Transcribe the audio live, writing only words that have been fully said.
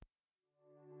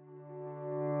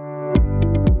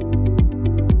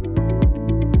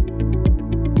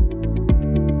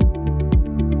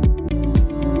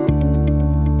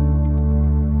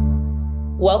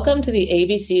Welcome to the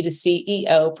ABC to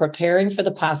CEO Preparing for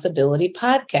the Possibility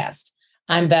podcast.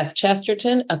 I'm Beth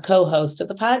Chesterton, a co-host of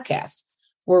the podcast.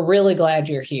 We're really glad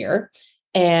you're here.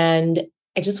 And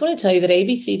I just want to tell you that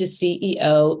ABC to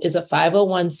CEO is a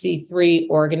 501c3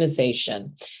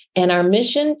 organization. And our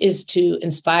mission is to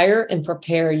inspire and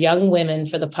prepare young women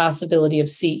for the possibility of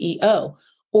CEO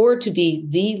or to be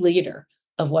the leader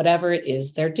of whatever it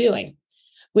is they're doing.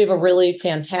 We have a really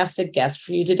fantastic guest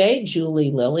for you today,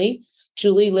 Julie Lilly.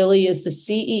 Julie Lilly is the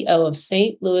CEO of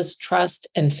St. Louis Trust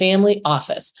and Family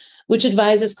Office, which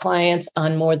advises clients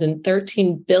on more than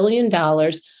 $13 billion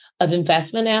of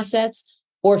investment assets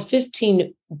or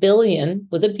 $15 billion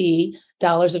with a B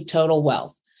dollars of total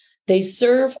wealth. They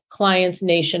serve clients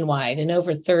nationwide in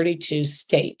over 32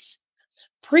 states.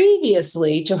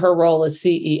 Previously to her role as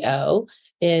CEO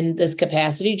in this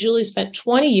capacity, Julie spent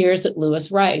 20 years at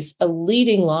Lewis Rice, a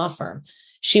leading law firm.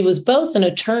 She was both an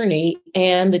attorney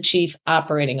and the chief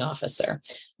operating officer.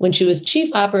 When she was chief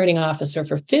operating officer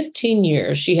for 15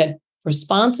 years, she had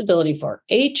responsibility for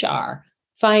HR,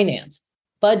 finance,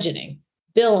 budgeting,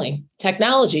 billing,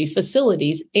 technology,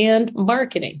 facilities, and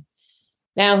marketing.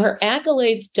 Now, her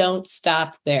accolades don't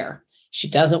stop there. She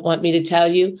doesn't want me to tell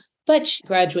you, but she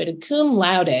graduated cum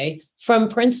laude from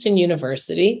Princeton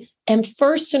University and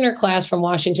first in her class from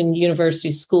Washington University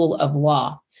School of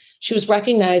Law. She was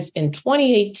recognized in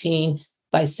 2018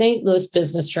 by St. Louis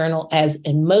Business Journal as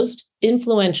a most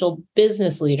influential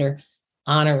business leader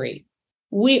honoree.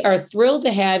 We are thrilled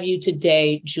to have you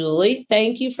today, Julie.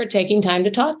 Thank you for taking time to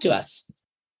talk to us.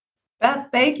 Beth,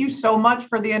 thank you so much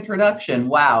for the introduction.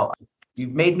 Wow,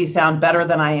 you've made me sound better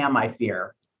than I am, I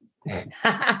fear.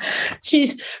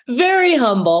 She's very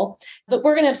humble, but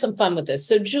we're going to have some fun with this.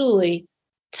 So, Julie,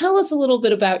 tell us a little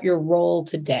bit about your role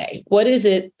today. What is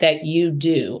it that you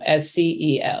do as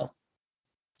CEO?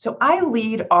 So I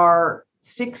lead our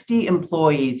 60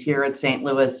 employees here at St.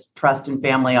 Louis Trust and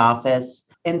Family Office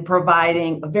in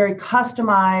providing a very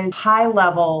customized,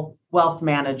 high-level wealth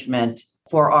management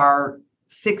for our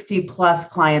 60 plus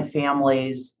client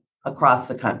families across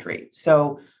the country.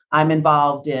 So I'm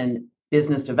involved in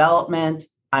business development.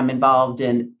 I'm involved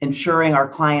in ensuring our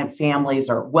client families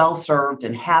are well served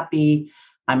and happy.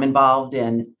 I'm involved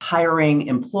in hiring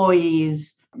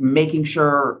employees, making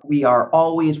sure we are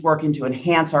always working to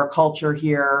enhance our culture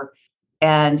here.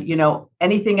 And,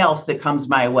 anything else that comes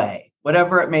my way,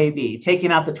 whatever it may be,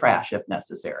 taking out the trash if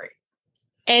necessary.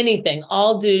 Anything,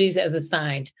 all duties as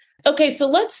assigned. Okay, so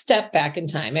let's step back in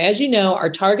time. As you know, our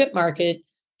target market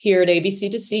here at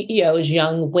ABC to CEO is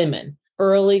young women,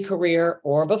 early career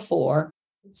or before.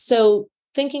 So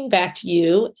thinking back to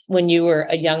you when you were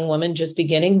a young woman just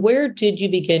beginning, where did you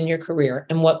begin your career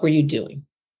and what were you doing?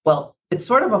 Well, it's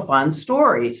sort of a fun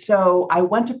story. So I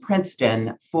went to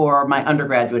Princeton for my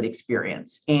undergraduate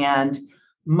experience, and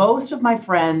most of my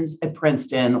friends at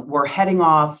Princeton were heading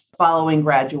off following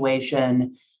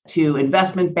graduation to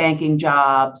investment banking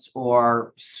jobs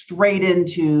or straight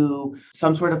into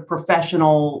some sort of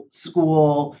professional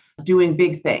school doing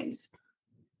big things.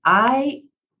 I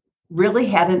really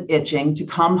had an itching to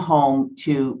come home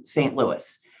to St.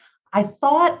 Louis. I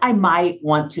thought I might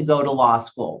want to go to law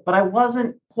school, but I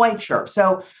wasn't quite sure.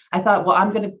 So I thought, well,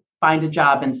 I'm going to find a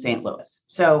job in St. Louis.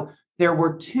 So there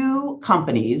were two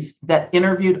companies that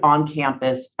interviewed on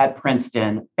campus at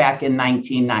Princeton back in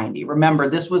 1990. Remember,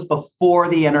 this was before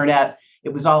the internet.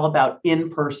 It was all about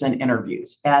in-person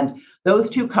interviews. And those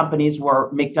two companies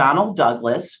were McDonnell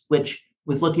Douglas, which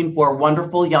was looking for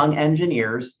wonderful young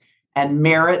engineers, and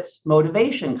Merit's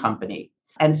Motivation Company.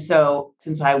 And so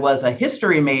since I was a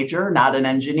history major, not an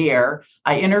engineer,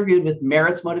 I interviewed with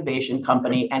Merit's Motivation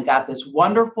Company and got this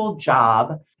wonderful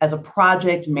job as a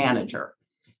project manager.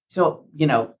 So,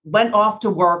 went off to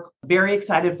work, very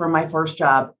excited for my first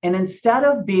job. And instead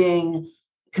of being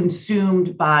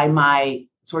consumed by my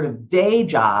sort of day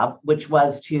job, which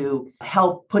was to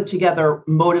help put together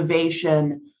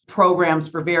motivation programs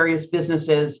for various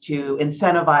businesses to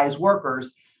incentivize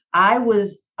workers, I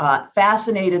was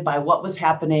fascinated by what was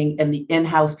happening in the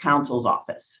in-house counsel's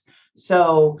office.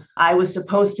 So I was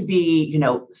supposed to be,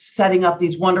 setting up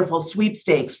these wonderful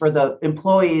sweepstakes for the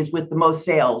employees with the most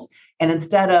sales. And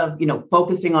instead of,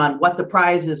 focusing on what the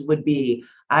prizes would be,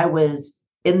 I was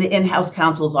in the in-house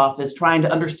counsel's office trying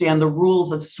to understand the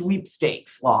rules of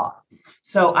sweepstakes law.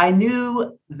 So I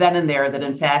knew then and there that,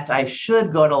 in fact, I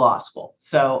should go to law school.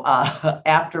 So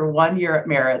after 1 year at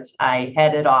Merit's, I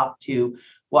headed off to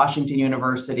Washington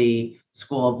University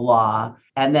School of Law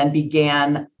and then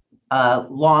began a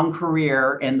long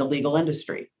career in the legal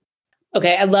industry.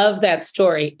 Okay, I love that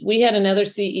story. We had another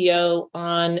CEO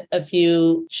on a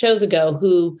few shows ago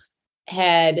who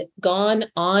had gone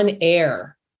on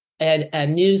air a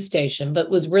news station, but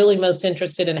was really most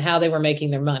interested in how they were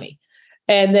making their money.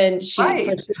 And then she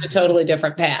pursued a totally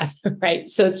different path, right?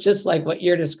 So it's just like what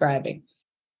you're describing.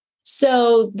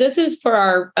 So this is for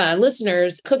our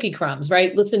listeners, cookie crumbs,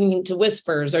 right? Listening to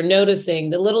whispers or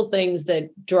noticing the little things that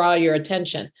draw your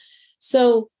attention.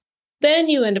 So then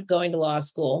you end up going to law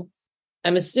school.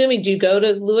 I'm assuming, do you go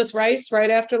to Lewis Rice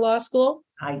right after law school?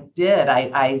 I did.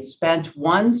 I spent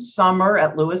one summer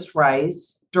at Lewis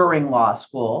Rice during law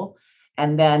school.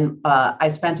 And then I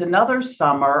spent another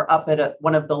summer up at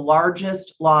one of the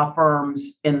largest law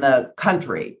firms in the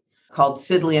country called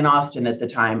Sidley and Austin at the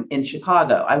time in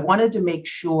Chicago. I wanted to make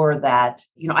sure that,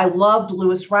 I loved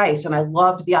Lewis Rice and I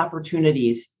loved the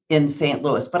opportunities in St.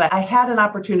 Louis, but I had an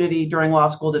opportunity during law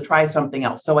school to try something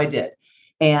else. So I did,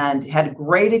 and had a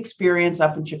great experience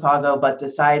up in Chicago, but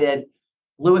decided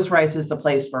Lewis Rice is the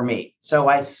place for me. So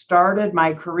I started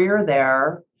my career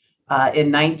there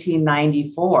in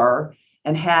 1994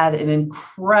 and had an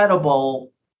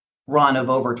incredible run of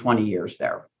over 20 years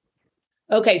there.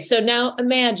 Okay, so now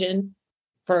imagine,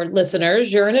 for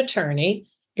listeners, you're an attorney,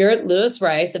 you're at Lewis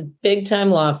Rice, a big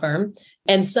time law firm,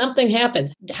 and something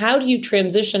happens. How do you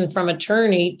transition from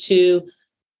attorney to,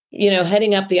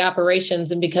 heading up the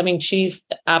operations and becoming chief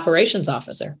operations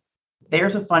officer?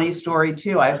 There's a funny story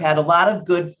too. I've had a lot of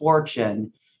good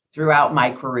fortune throughout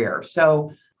my career.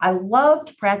 So I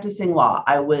loved practicing law.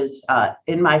 I was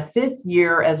in my 5th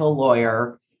year as a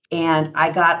lawyer, and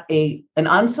I got an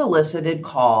unsolicited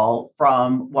call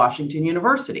from Washington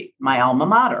University, my alma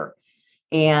mater.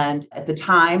 And at the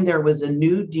time, there was a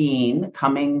new dean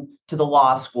coming to the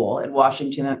law school at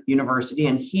Washington University,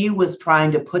 and he was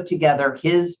trying to put together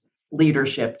his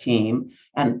leadership team.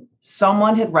 And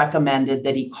someone had recommended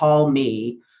that he call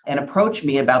me and approach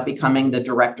me about becoming the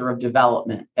director of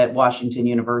development at Washington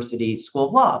University School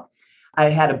of Law. I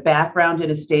had a background in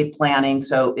estate planning,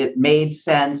 so it made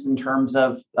sense in terms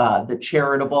of the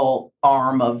charitable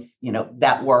arm of,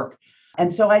 that work.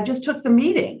 And so I just took the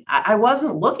meeting. I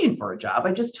wasn't looking for a job.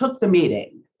 I just took the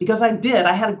meeting because I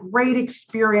had a great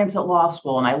experience at law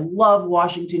school, and I love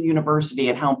Washington University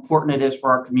and how important it is for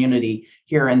our community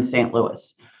here in St.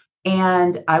 Louis.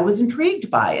 And I was intrigued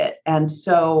by it. And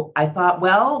so I thought,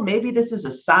 well, maybe this is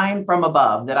a sign from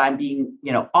above that I'm being,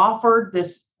 offered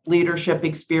this leadership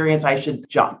experience. I should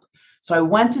jump. So I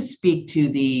went to speak to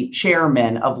the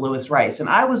chairman of Lewis Rice, and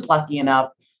I was lucky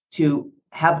enough to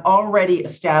have already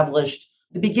established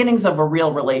the beginnings of a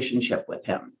real relationship with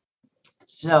him.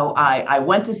 So I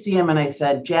went to see him and I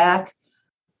said, Jack,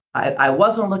 I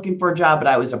wasn't looking for a job, but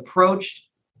I was approached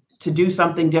to do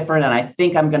something different, and I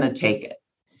think I'm going to take it.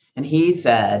 And he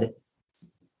said,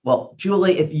 well,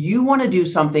 Julie, if you want to do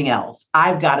something else,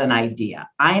 I've got an idea.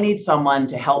 I need someone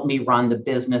to help me run the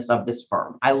business of this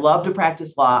firm. I love to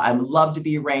practice law. I love to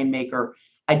be a rainmaker.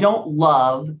 I don't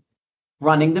love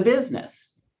running the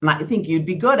business, and I think you'd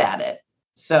be good at it.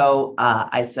 So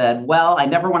I said, well, I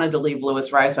never wanted to leave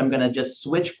Lewis Rice. I'm going to just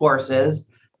switch courses.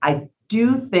 I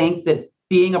do think that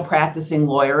being a practicing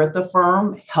lawyer at the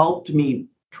firm helped me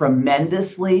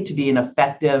tremendously to be an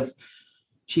effective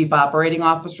chief operating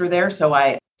officer there. So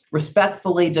I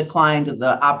respectfully declined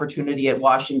the opportunity at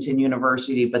Washington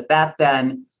University, but that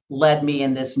then led me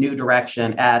in this new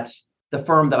direction at the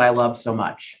firm that I love so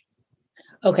much.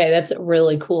 Okay, that's a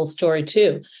really cool story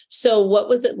too. So what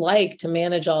was it like to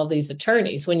manage all these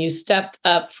attorneys when you stepped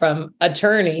up from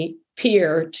attorney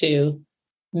peer to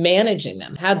managing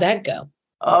them? How'd that go?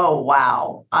 Oh,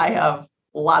 wow. I have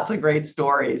lots of great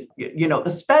stories.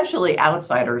 Especially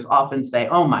outsiders often say,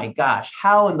 oh my gosh,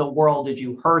 how in the world did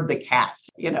you herd the cats?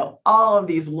 All of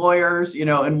these lawyers,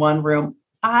 in one room.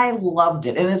 I loved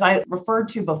it. And as I referred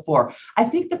to before, I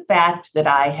think the fact that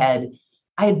I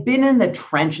had been in the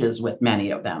trenches with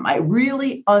many of them, I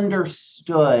really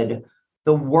understood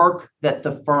the work that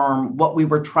the firm, what we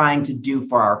were trying to do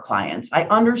for our clients. I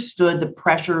understood the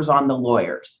pressures on the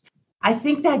lawyers. I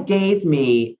think that gave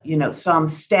me, some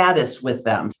status with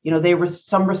them. There was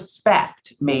some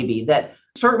respect, maybe, that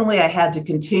certainly I had to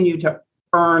continue to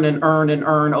earn and earn and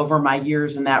earn over my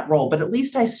years in that role. But at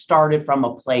least I started from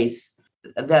a place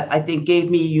that I think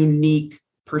gave me unique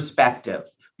perspective.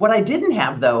 What I didn't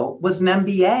have, though, was an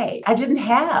MBA. I didn't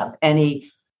have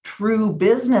any true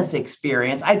business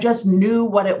experience. I just knew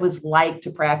what it was like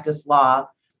to practice law.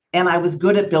 And I was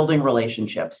good at building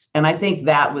relationships. And I think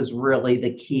that was really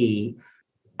the key.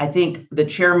 I think the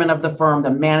chairman of the firm, the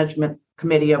management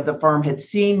committee of the firm had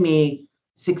seen me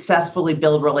successfully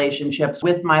build relationships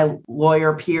with my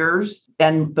lawyer peers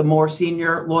and the more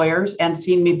senior lawyers, and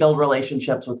seen me build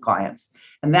relationships with clients.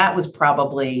 And that was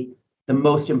probably the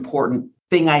most important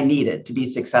thing I needed to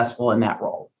be successful in that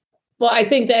role. Well, I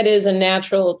think that is a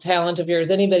natural talent of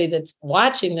yours. Anybody that's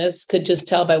watching this could just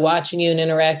tell by watching you and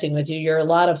interacting with you. You're a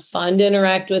lot of fun to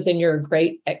interact with and you're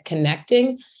great at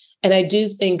connecting. And I do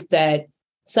think that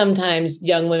sometimes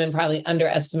young women probably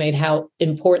underestimate how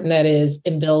important that is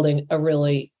in building a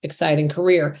really exciting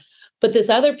career. But this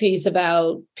other piece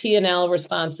about P&L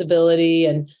responsibility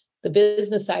and the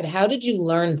business side, how did you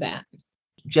learn that?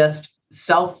 Just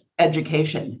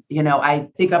self-education. I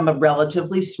think I'm a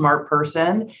relatively smart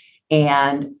person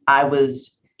and I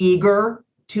was eager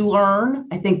to learn.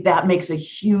 I think that makes a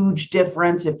huge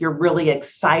difference if you're really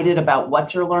excited about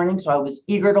what you're learning. So I was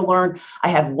eager to learn. I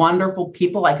had wonderful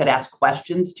people I could ask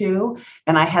questions to,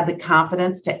 and I had the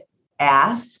confidence to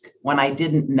ask when I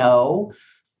didn't know.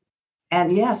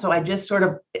 And so I just sort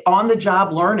of on the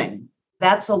job learning.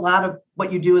 That's a lot of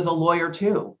what you do as a lawyer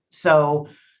too. So,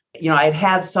 I'd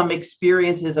had some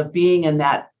experiences of being in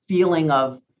that feeling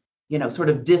of, sort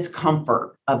of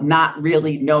discomfort of not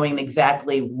really knowing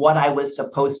exactly what I was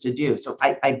supposed to do. So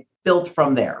I built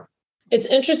from there. It's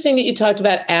interesting that you talked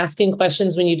about asking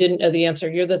questions when you didn't know the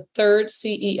answer. You're the third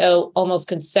CEO almost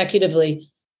consecutively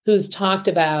who's talked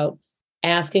about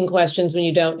asking questions when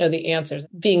you don't know the answers,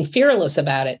 being fearless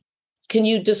about it. Can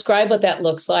you describe what that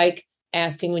looks like,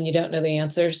 asking when you don't know the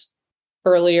answers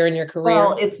earlier in your career?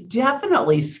 Well, it's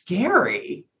definitely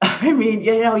scary. I mean,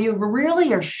 you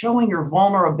really are showing your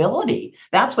vulnerability.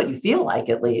 That's what you feel like,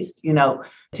 at least, to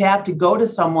have to go to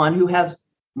someone who has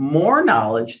more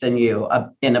knowledge than you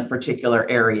in a particular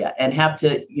area and have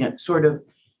to, sort of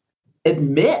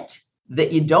admit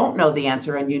that you don't know the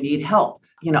answer and you need help.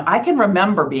 I can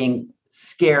remember being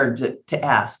scared to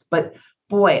ask, but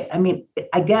boy, I mean,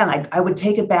 again, I would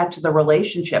take it back to the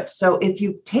relationship. So if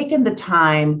you've taken the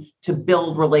time to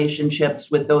build relationships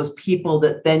with those people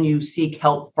that then you seek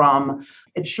help from,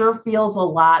 it sure feels a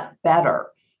lot better.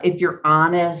 If you're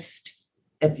honest,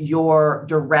 if you're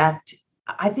direct,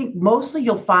 I think mostly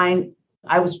you'll find,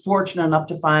 I was fortunate enough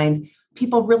to find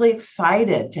people really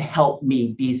excited to help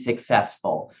me be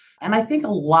successful. And I think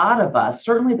a lot of us,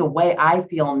 certainly the way I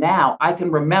feel now, I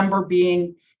can remember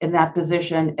being in that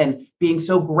position and being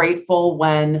so grateful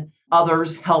when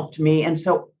others helped me. And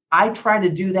so I try to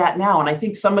do that now. And I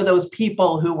think some of those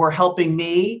people who were helping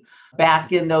me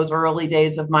back in those early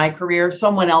days of my career,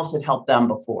 someone else had helped them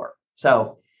before.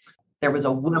 So there was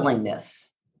a willingness.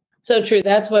 So true.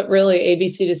 That's what really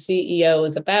ABC to CEO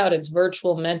is about. It's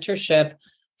virtual mentorship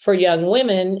for young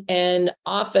women. And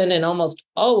often and almost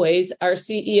always, our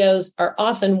CEOs are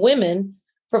often women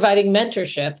providing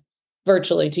mentorship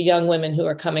virtually to young women who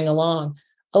are coming along.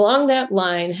 Along that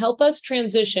line, help us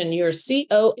transition. You're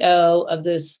COO of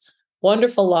this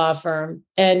wonderful law firm,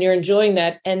 and you're enjoying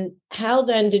that. And how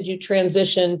then did you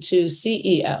transition to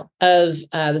CEO of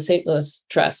the St. Louis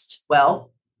Trust?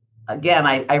 Well, again,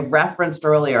 I referenced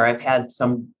earlier, I've had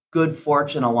some good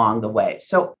fortune along the way.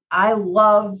 So I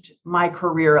loved my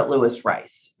career at Lewis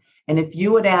Rice. And if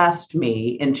you had asked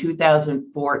me in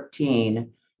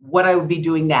 2014, what I would be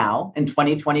doing now in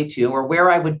 2022 or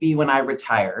where I would be when I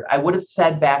retired, I would have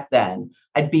said back then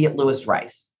I'd be at Lewis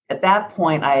Rice. At that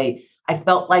point, I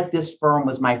felt like this firm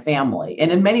was my family.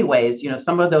 And in many ways,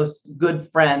 some of those good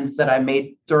friends that I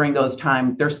made during those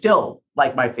times, they're still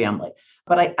like my family.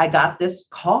 But I got this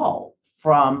call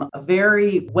from a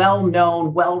very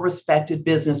well-known, well-respected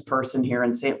business person here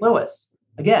in St. Louis,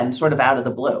 again, sort of out of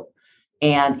the blue.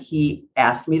 And he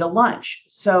asked me to lunch.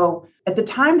 So at the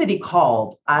time that he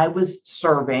called, I was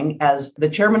serving as the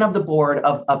chairman of the board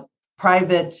of a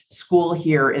private school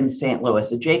here in St.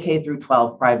 Louis, a JK through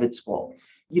 12 private school.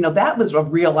 That was a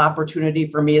real opportunity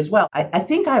for me as well. I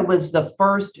think I was the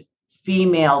first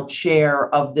female chair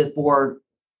of the board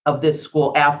of this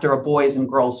school after a boys and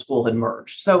girls school had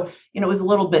merged. So, it was a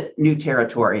little bit new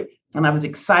territory and I was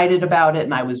excited about it.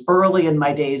 And I was early in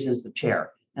my days as the chair.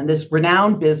 And this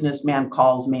renowned businessman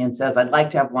calls me and says, I'd like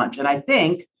to have lunch. And I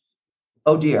think,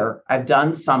 oh dear, I've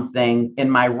done something in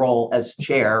my role as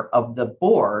chair of the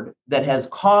board that has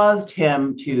caused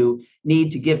him to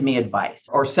need to give me advice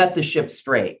or set the ship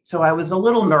straight. So I was a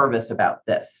little nervous about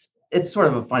this. It's sort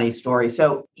of a funny story.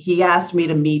 So he asked me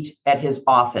to meet at his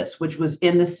office, which was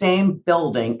in the same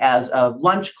building as a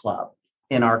lunch club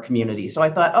in our community. So I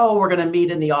thought, we're going to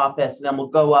meet in the office and then we'll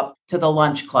go up to the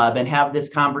lunch club and have this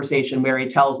conversation where he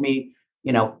tells me,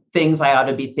 things I ought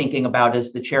to be thinking about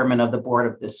as the chairman of the board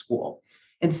of this school.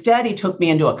 Instead, he took me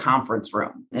into a conference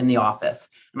room in the office.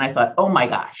 And I thought, oh my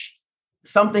gosh,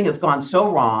 something has gone so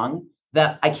wrong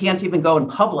that I can't even go in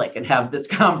public and have this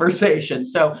conversation.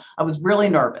 So I was really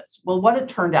nervous. Well, what it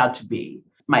turned out to be,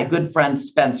 my good friend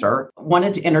Spencer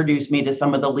wanted to introduce me to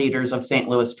some of the leaders of St.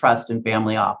 Louis Trust and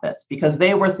Family Office because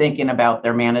they were thinking about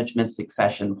their management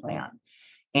succession plan.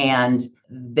 And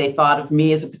they thought of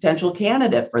me as a potential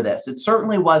candidate for this. It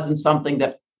certainly wasn't something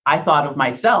that I thought of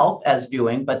myself as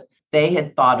doing, but they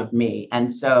had thought of me. And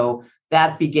so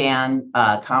that began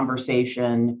a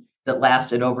conversation that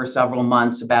lasted over several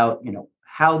months about,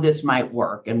 how this might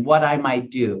work and what I might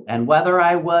do and whether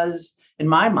I was, in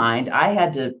my mind, I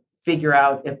had to figure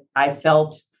out if I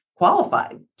felt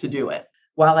qualified to do it.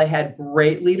 While I had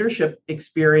great leadership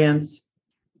experience,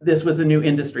 this was a new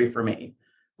industry for me.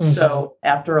 Mm-hmm. So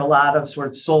after a lot of sort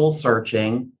of soul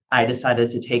searching, I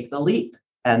decided to take the leap.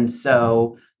 And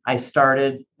so I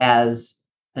started as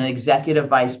an executive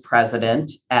vice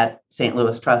president at St.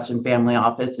 Louis Trust and Family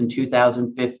Office in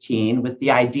 2015 with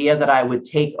the idea that I would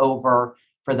take over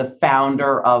for the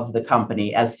founder of the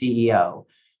company as CEO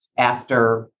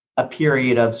after a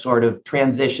period of sort of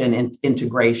transition and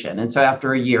integration. And so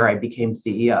after a year, I became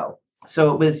CEO.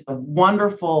 So it was a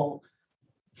wonderful,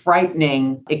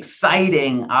 frightening,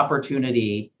 exciting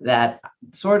opportunity that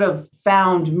sort of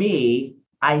found me,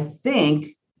 I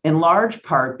think, in large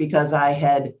part because I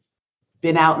had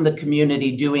been out in the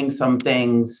community doing some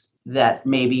things that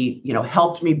maybe,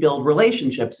 helped me build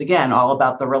relationships. Again, all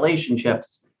about the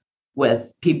relationships with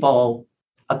people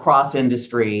across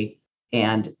industry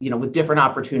and, with different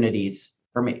opportunities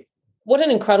for me. What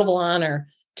an incredible honor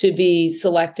to be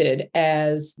selected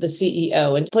as the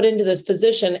CEO and put into this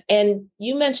position. And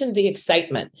you mentioned the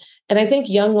excitement. And I think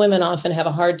young women often have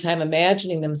a hard time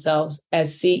imagining themselves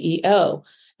as CEO.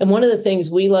 And one of the things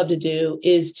we love to do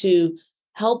is to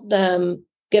help them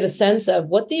get a sense of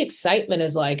what the excitement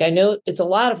is like. I know it's a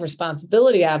lot of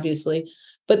responsibility, obviously,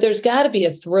 but there's got to be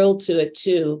a thrill to it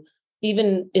too,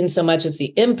 even in so much as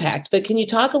the impact. But can you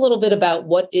talk a little bit about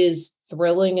what is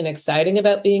thrilling and exciting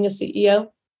about being a CEO?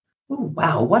 Oh,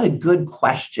 wow, what a good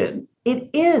question. It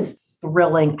is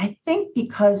thrilling, I think,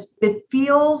 because it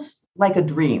feels like a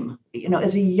dream.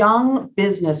 As a young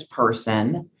business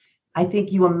person, I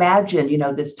think you imagine,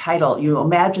 this title, you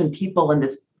imagine people in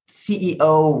this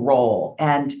CEO role.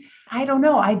 And I don't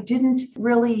know, I didn't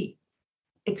really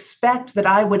expect that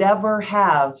I would ever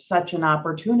have such an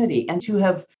opportunity and to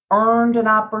have earned an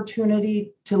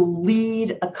opportunity to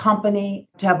lead a company,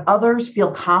 to have others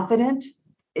feel confident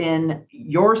in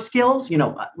your skills.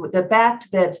 The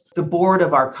fact that the board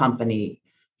of our company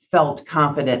felt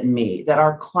confident in me, that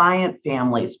our client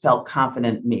families felt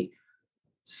confident in me.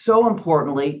 So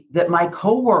importantly, that my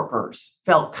coworkers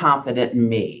felt confident in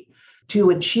me to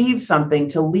achieve something,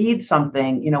 to lead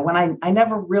something, when I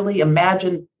never really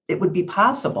imagined it would be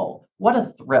possible. What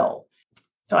a thrill.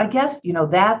 So I guess,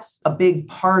 that's a big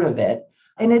part of it.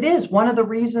 And it is one of the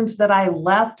reasons that I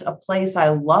left a place I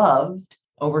loved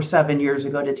over 7 years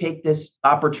ago to take this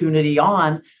opportunity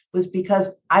on, was because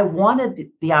I wanted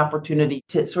the opportunity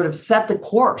to sort of set the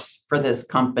course for this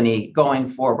company going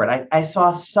forward. I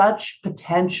saw such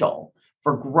potential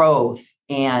for growth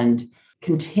and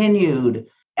continued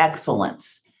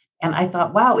excellence. And I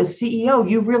thought, wow, as CEO,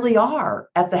 you really are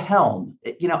at the helm.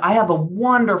 I have a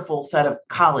wonderful set of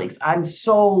colleagues. I'm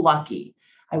so lucky.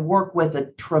 I work with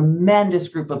a tremendous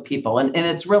group of people, and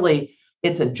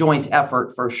it's a joint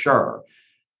effort for sure.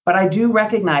 But I do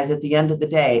recognize at the end of the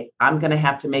day, I'm going to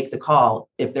have to make the call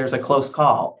if there's a close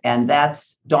call. And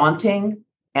that's daunting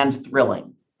and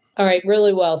thrilling. All right.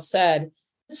 Really well said.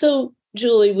 So,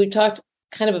 Julie, we talked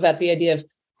kind of about the idea of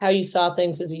how you saw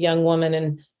things as a young woman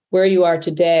and where you are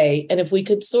today. And if we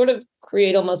could sort of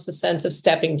create almost a sense of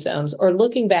stepping stones or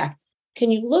looking back,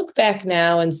 can you look back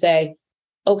now and say,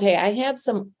 okay, I had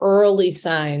some early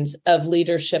signs of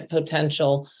leadership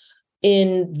potential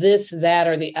in this, that,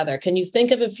 or the other? Can you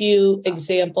think of a few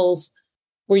examples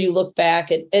where you look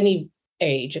back at any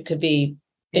age? It could be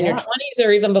in your 20s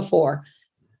or even before,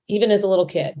 even as a little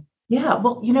kid. Yeah.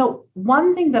 Well,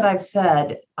 one thing that I've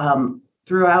said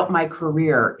throughout my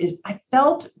career is I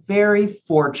felt very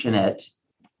fortunate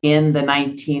in the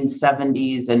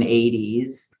 1970s and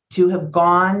 80s to have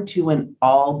gone to an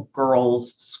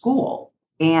all-girls school.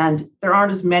 And there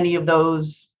aren't as many of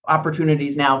those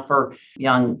opportunities now for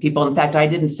young people. In fact, I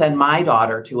didn't send my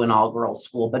daughter to an all-girls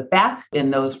school, but back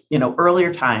in those,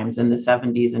 earlier times in the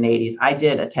 70s and 80s, I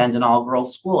did attend an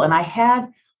all-girls school, and I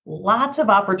had lots of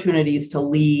opportunities to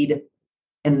lead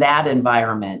in that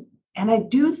environment. And I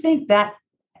do think that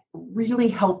really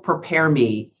helped prepare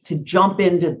me to jump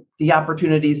into the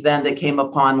opportunities then that came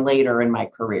upon later in my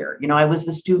career. I was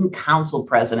the student council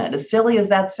president. As silly as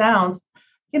that sounds,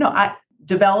 I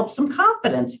developed some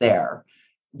confidence there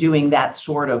doing that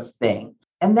sort of thing.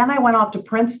 And then I went off to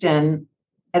Princeton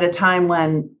at a time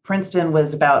when Princeton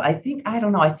was about, I think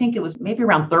it was maybe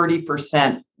around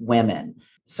 30% women.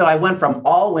 So I went from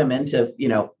all women to,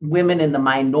 women in the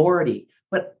minority.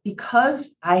 But because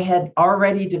I had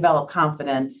already developed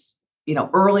confidence,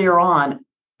 earlier on,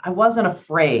 I wasn't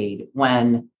afraid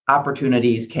when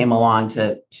opportunities came along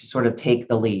to sort of take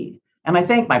the lead. And I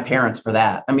thank my parents for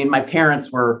that. I mean, my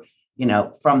parents were,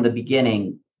 from the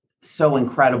beginning, so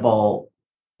incredible,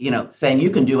 saying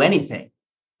you can do anything.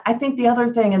 I think the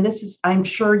other thing, and this is, I'm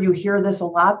sure you hear this a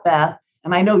lot, Beth,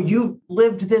 and I know you've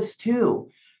lived this too.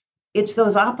 It's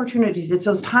those opportunities. It's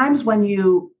those times when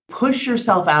you push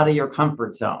yourself out of your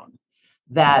comfort zone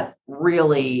that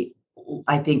really,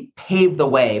 I think, pave the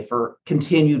way for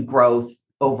continued growth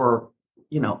over,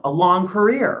 a long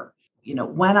career.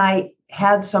 When I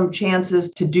had some chances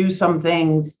to do some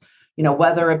things,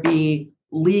 whether it be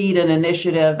lead an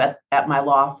initiative at my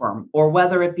law firm, or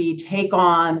whether it be take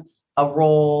on a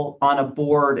role on a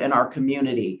board in our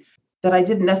community that I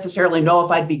didn't necessarily know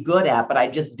if I'd be good at, but I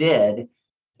just did.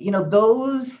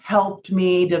 Those helped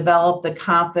me develop the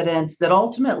confidence that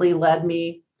ultimately led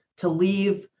me to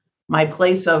leave my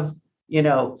place of,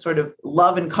 sort of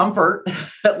love and comfort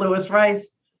at Lewis Rice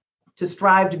to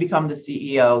strive to become the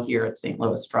CEO here at St.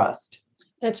 Louis Trust.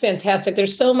 That's fantastic.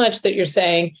 There's so much that you're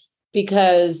saying,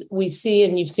 because we see,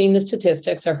 and you've seen the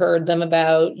statistics or heard them,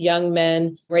 about young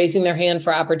men raising their hand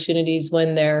for opportunities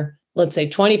when they're, let's say,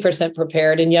 20%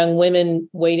 prepared, and young women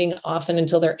waiting often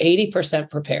until they're 80%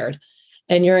 prepared.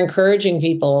 And you're encouraging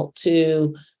people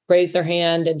to raise their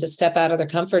hand and to step out of their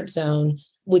comfort zone,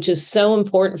 which is so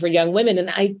important for young women.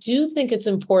 And I do think it's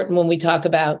important when we talk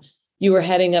about, you were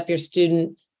heading up your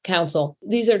student council.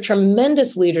 These are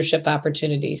tremendous leadership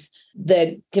opportunities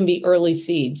that can be early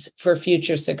seeds for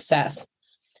future success.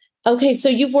 Okay, so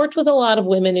you've worked with a lot of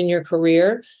women in your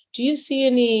career. Do you see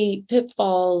any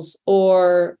pitfalls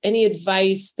or any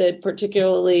advice that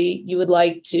particularly you would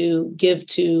like to give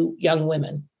to young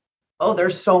women? Oh,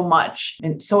 there's so much,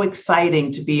 and so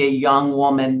exciting to be a young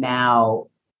woman now,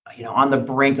 on the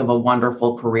brink of a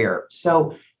wonderful career.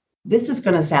 So this is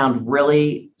going to sound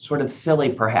really sort of silly,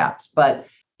 perhaps, but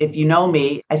if you know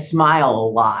me, I smile a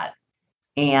lot.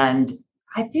 And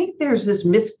I think there's this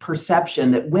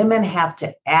misperception that women have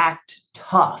to act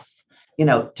tough,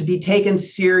 to be taken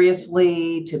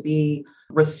seriously, to be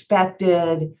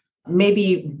respected,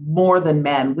 maybe more than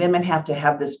men. Women have to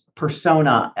have this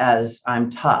persona as I'm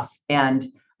tough. And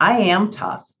I am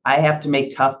tough. I have to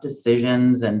make tough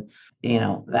decisions. And,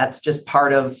 that's just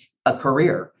part of a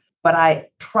career. But I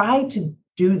try to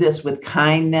do this with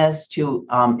kindness, to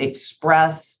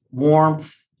express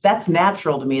warmth. That's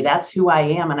natural to me. That's who I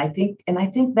am. And I think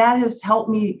that has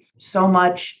helped me so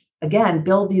much, again,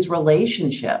 build these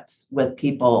relationships with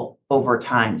people over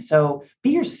time. So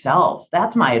be yourself.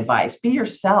 That's my advice. Be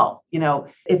yourself.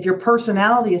 If your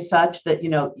personality is such that,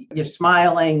 you're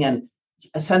smiling and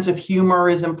a sense of humor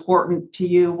is important to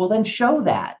you, well, then show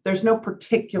that. There's no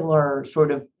particular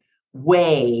sort of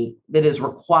way that is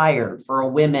required for a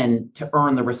woman to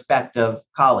earn the respect of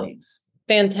colleagues.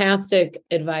 Fantastic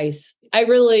advice. I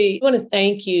really want to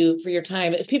thank you for your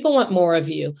time. If people want more of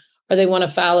you or they want to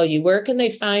follow you, where can they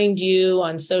find you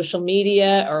on social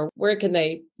media, or where can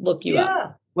they look you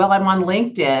up? Well, I'm on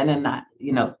LinkedIn, and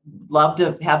love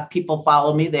to have people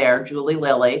follow me there. Julie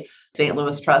Lilly, St.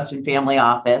 Louis Trust and Family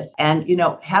Office, and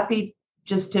happy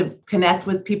just to connect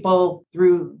with people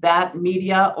through that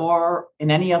media or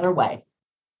in any other way.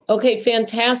 Okay,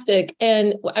 fantastic.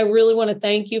 And I really want to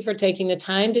thank you for taking the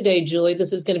time today, Julie.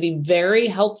 This is going to be very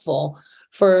helpful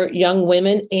for young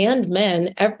women and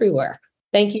men everywhere.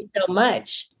 Thank you so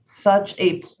much. Such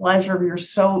a pleasure. You're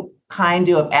so kind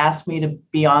to have asked me to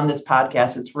be on this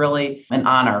podcast. It's really an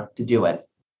honor to do it.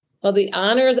 Well, the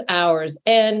honor is ours.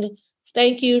 And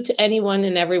thank you to anyone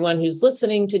and everyone who's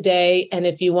listening today. And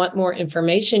if you want more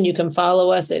information, you can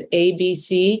follow us at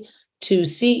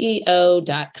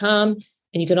abc2ceo.com.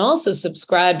 And you can also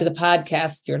subscribe to the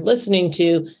podcast you're listening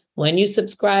to. When you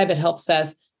subscribe, it helps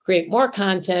us create more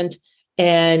content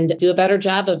and do a better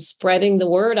job of spreading the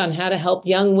word on how to help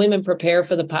young women prepare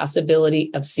for the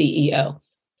possibility of CEO.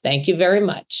 Thank you very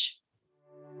much.